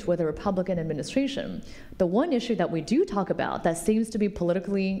state with a Republican administration, the one issue that we do talk about that seems to be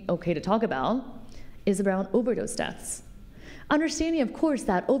politically okay to talk about is around overdose deaths. Understanding, of course,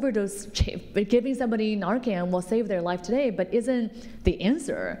 that giving somebody Narcan will save their life today, but isn't the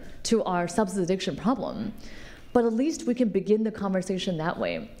answer to our substance addiction problem. But at least we can begin the conversation that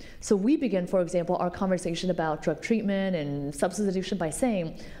way. So we begin, for example, our conversation about drug treatment and substance addiction by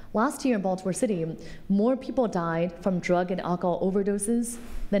saying, last year in Baltimore City, more people died from drug and alcohol overdoses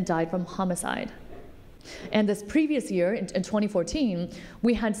than died from homicide. And this previous year, in 2014,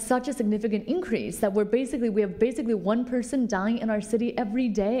 we had such a significant increase that we have basically one person dying in our city every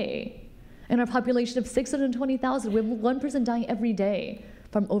day. In our population of 620,000, we have one person dying every day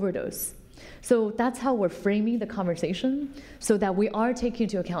from overdose. So that's how we're framing the conversation, so that we are taking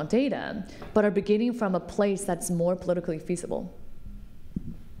into account data, but are beginning from a place that's more politically feasible.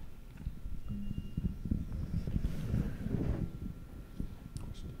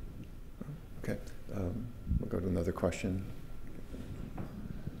 Okay, we'll go to another question.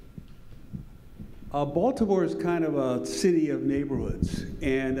 Baltimore is kind of a city of neighborhoods,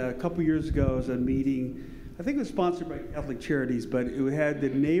 and a couple years ago I was at a meeting, I think it was sponsored by Catholic Charities, but it had the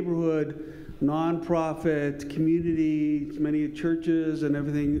neighborhood, nonprofit, community, many churches and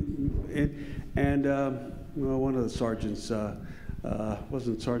everything, and well, one of the sergeants,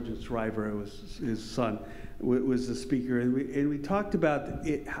 wasn't Sergeant Shriver, it was his son, was the speaker, and we talked about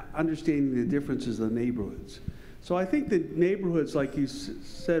understanding the differences of the neighborhoods. So I think that neighborhoods, like you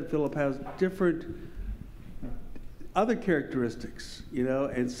said, Philip, has different other characteristics,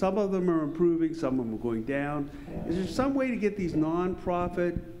 and some of them are improving, some of them are going down. Is there some way to get these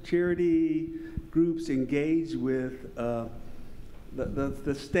nonprofit charity groups engaged with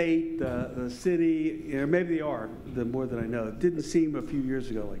the state, the city? Maybe they are, the more than I know. It didn't seem a few years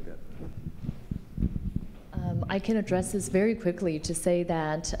ago like that. I can address this very quickly to say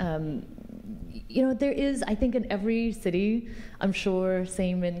that there is, I think, in every city, I'm sure,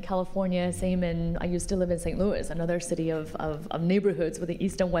 same in California, same in, I used to live in St. Louis, another city of neighborhoods with the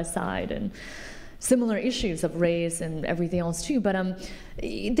east and west side, and similar issues of race and everything else too. But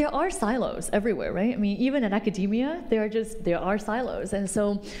there are silos everywhere, right? I mean, even in academia, there are silos. And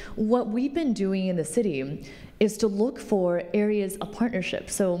so what we've been doing in the city is to look for areas of partnership.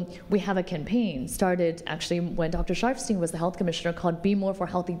 So we have a campaign started actually when Dr. Sharfstein was the health commissioner called Be More for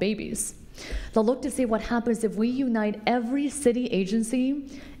Healthy Babies. They'll look to see what happens if we unite every city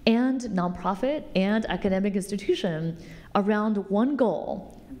agency and nonprofit and academic institution around one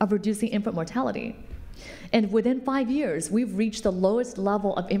goal of reducing infant mortality. And within 5 years, we've reached the lowest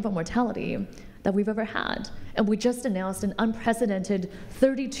level of infant mortality that we've ever had. And we just announced an unprecedented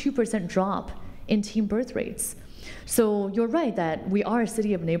 32% drop in teen birth rates. So you're right that we are a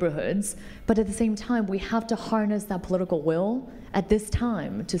city of neighborhoods, but at the same time, we have to harness that political will at this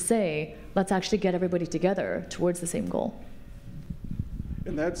time to say, let's actually get everybody together towards the same goal.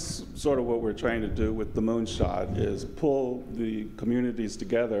 And that's sort of what we're trying to do with the Moonshot, is pull the communities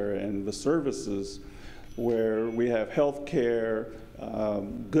together and the services where we have health care,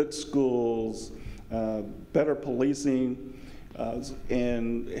 good schools, better policing,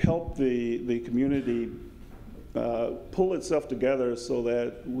 and help the community pull itself together so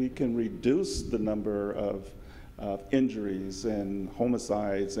that we can reduce the number of injuries and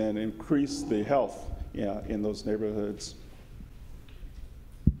homicides and increase the health in those neighborhoods.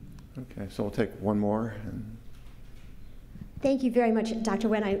 Okay, so we'll take one more. Thank you very much, Dr.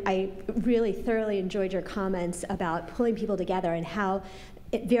 Wen. I really thoroughly enjoyed your comments about pulling people together and how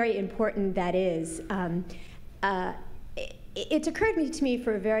very important that is. It's occurred to me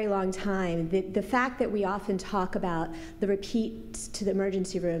for a very long time that the fact that we often talk about the repeats to the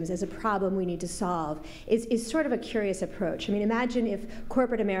emergency rooms as a problem we need to solve is sort of a curious approach. I mean, imagine if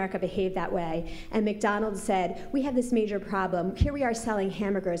corporate America behaved that way and McDonald's said, we have this major problem. Here we are selling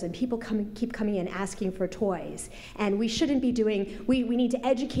hamburgers and people keep coming in asking for toys. And we shouldn't be doing, we need to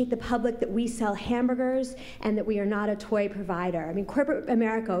educate the public that we sell hamburgers and that we are not a toy provider. I mean, corporate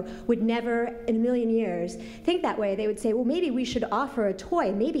America would never in a million years think that way. They would say, well, maybe we should offer a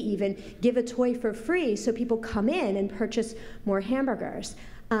toy, maybe even give a toy for free so people come in and purchase more hamburgers.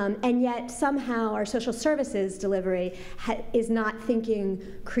 And yet somehow our social services delivery is not thinking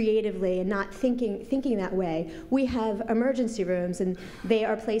creatively and not thinking that way. We have emergency rooms, and they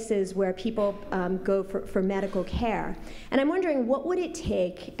are places where people go for medical care. And I'm wondering, what would it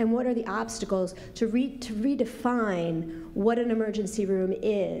take and what are the obstacles to redefine what an emergency room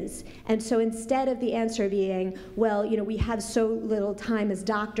is? And so instead of the answer being, well, we have so little time as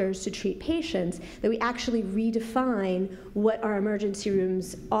doctors to treat patients, that we actually redefine what our emergency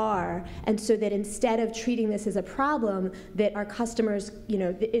rooms are, and so that instead of treating this as a problem that our customers,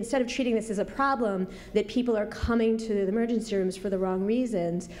 instead of treating this as a problem that people are coming to the emergency rooms for the wrong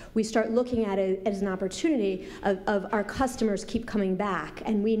reasons, we start looking at it as an opportunity of our customers keep coming back,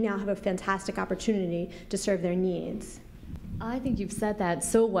 and we now have a fantastic opportunity to serve their needs. I think you've said that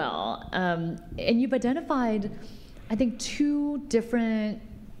so well, and you've identified, I think, two different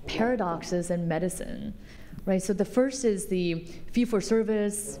paradoxes in medicine. Right, so the first is the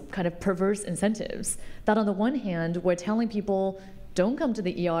fee-for-service kind of perverse incentives. That on the one hand, we're telling people, don't come to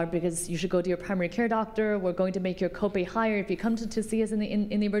the ER because you should go to your primary care doctor. We're going to make your copay higher if you come to see us in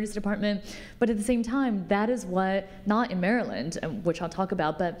the emergency department. But at the same time, that is what, not in Maryland, which I'll talk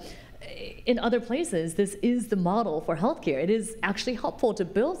about, but in other places, this is the model for healthcare. It is actually helpful to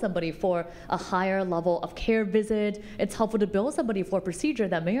bill somebody for a higher level of care visit. It's helpful to bill somebody for a procedure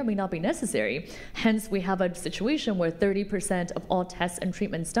that may or may not be necessary. Hence, we have a situation where 30% of all tests and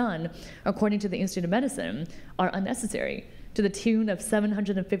treatments done, according to the Institute of Medicine, are unnecessary, to the tune of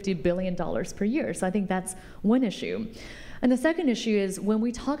 $750 billion per year. So I think that's one issue. And the second issue is when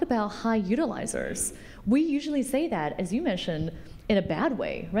we talk about high utilizers, we usually say that, as you mentioned, in a bad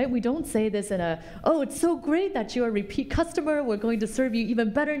way, right? We don't say this in a, oh, it's so great that you're a repeat customer. We're going to serve you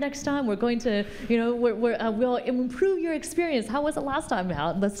even better next time. We're going to, we'll improve your experience. How was it last time?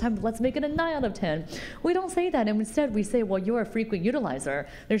 Let's make it a 9 out of 10. We don't say that. And instead we say, well, you're a frequent utilizer.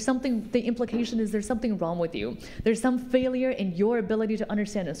 There's something, the implication is there's something wrong with you. There's some failure in your ability to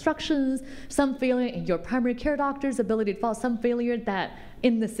understand instructions, some failure in your primary care doctor's ability to follow, some failure that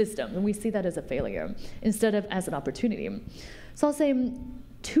in the system. And we see that as a failure instead of as an opportunity. So I'll say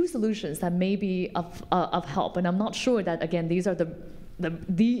two solutions that may be of help, and I'm not sure that, again, these are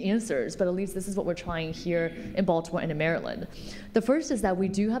the answers, but at least this is what we're trying here in Baltimore and in Maryland. The first is that we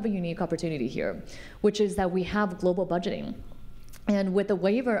do have a unique opportunity here, which is that we have global budgeting. And with the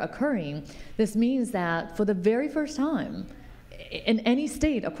waiver occurring, this means that for the very first time, in any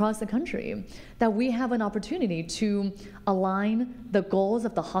state across the country, that we have an opportunity to align the goals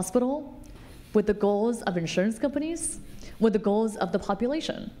of the hospital with the goals of insurance companies, with the goals of the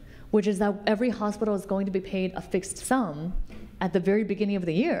population, which is that every hospital is going to be paid a fixed sum at the very beginning of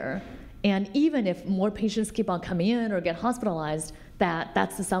the year. And even if more patients keep on coming in or get hospitalized,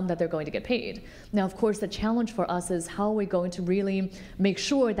 that's the sum that they're going to get paid. Now, of course, the challenge for us is how are we going to really make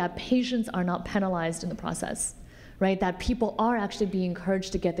sure that patients are not penalized in the process, right? That people are actually being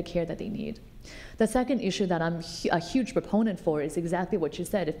encouraged to get the care that they need. The second issue that I'm a huge proponent for is exactly what you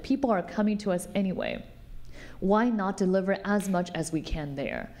said. If people are coming to us anyway, why not deliver as much as we can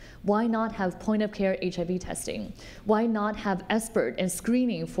there? Why not have point-of-care HIV testing? Why not have expert and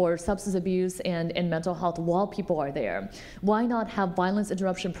screening for substance abuse and mental health while people are there? Why not have violence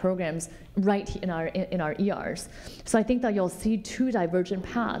interruption programs right in our ERs? So I think that you'll see two divergent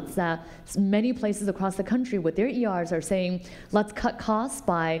paths, that many places across the country with their ERs are saying, let's cut costs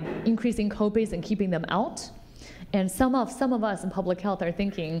by increasing copays and keeping them out. And some of us in public health are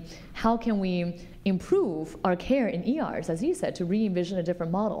thinking, how can we improve our care in ERs, as you said, to re-envision a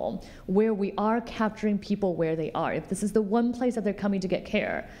different model where we are capturing people where they are. If this is the one place that they're coming to get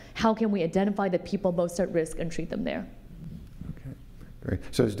care, how can we identify the people most at risk and treat them there? Okay, great.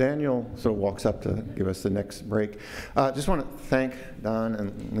 So as Daniel sort of walks up to give us the next break, just want to thank Don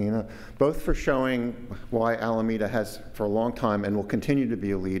and Leana both for showing why Alameda has for a long time and will continue to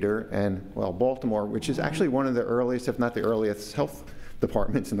be a leader, and well, Baltimore, which is actually one of the earliest, if not the earliest, health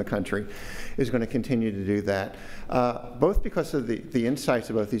departments in the country, is going to continue to do that, both because of the insights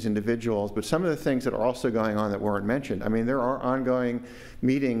of both these individuals, but some of the things that are also going on that weren't mentioned. I mean, there are ongoing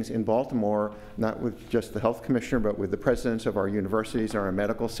meetings in Baltimore, not with just the health commissioner, but with the presidents of our universities, our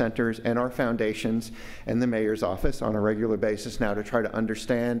medical centers, and our foundations, and the mayor's office on a regular basis now to try to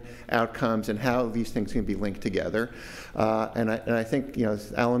understand outcomes and how these things can be linked together. And I think, you know,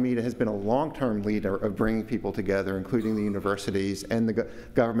 Alameda has been a long-term leader of bringing people together, including the universities and the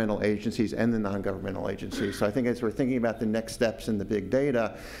governmental agencies and the non-governmental agencies. So I think as we're thinking about the next steps in the big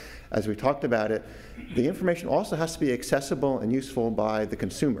data, as we talked about it, the information also has to be accessible and useful by the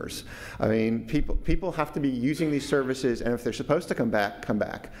consumers. I mean, people have to be using these services, and if they're supposed to come back, come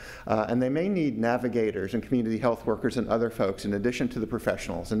back. And they may need navigators and community health workers and other folks in addition to the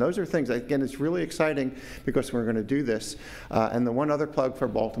professionals. And those are things, again, it's really exciting because we're going to do this. And the one other plug for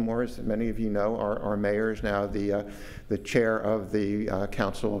Baltimore, as many of you know, our mayor is now the chair of the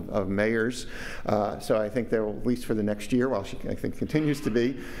Council of Mayors. So I think there will, at least for the next year, while she, I think, continues to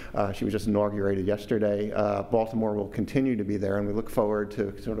be, she was just inaugurated yesterday, Baltimore will continue to be there, and we look forward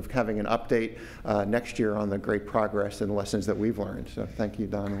to sort of having an update next year on the great progress and lessons that we've learned. So thank you,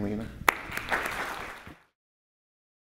 Don and Leana.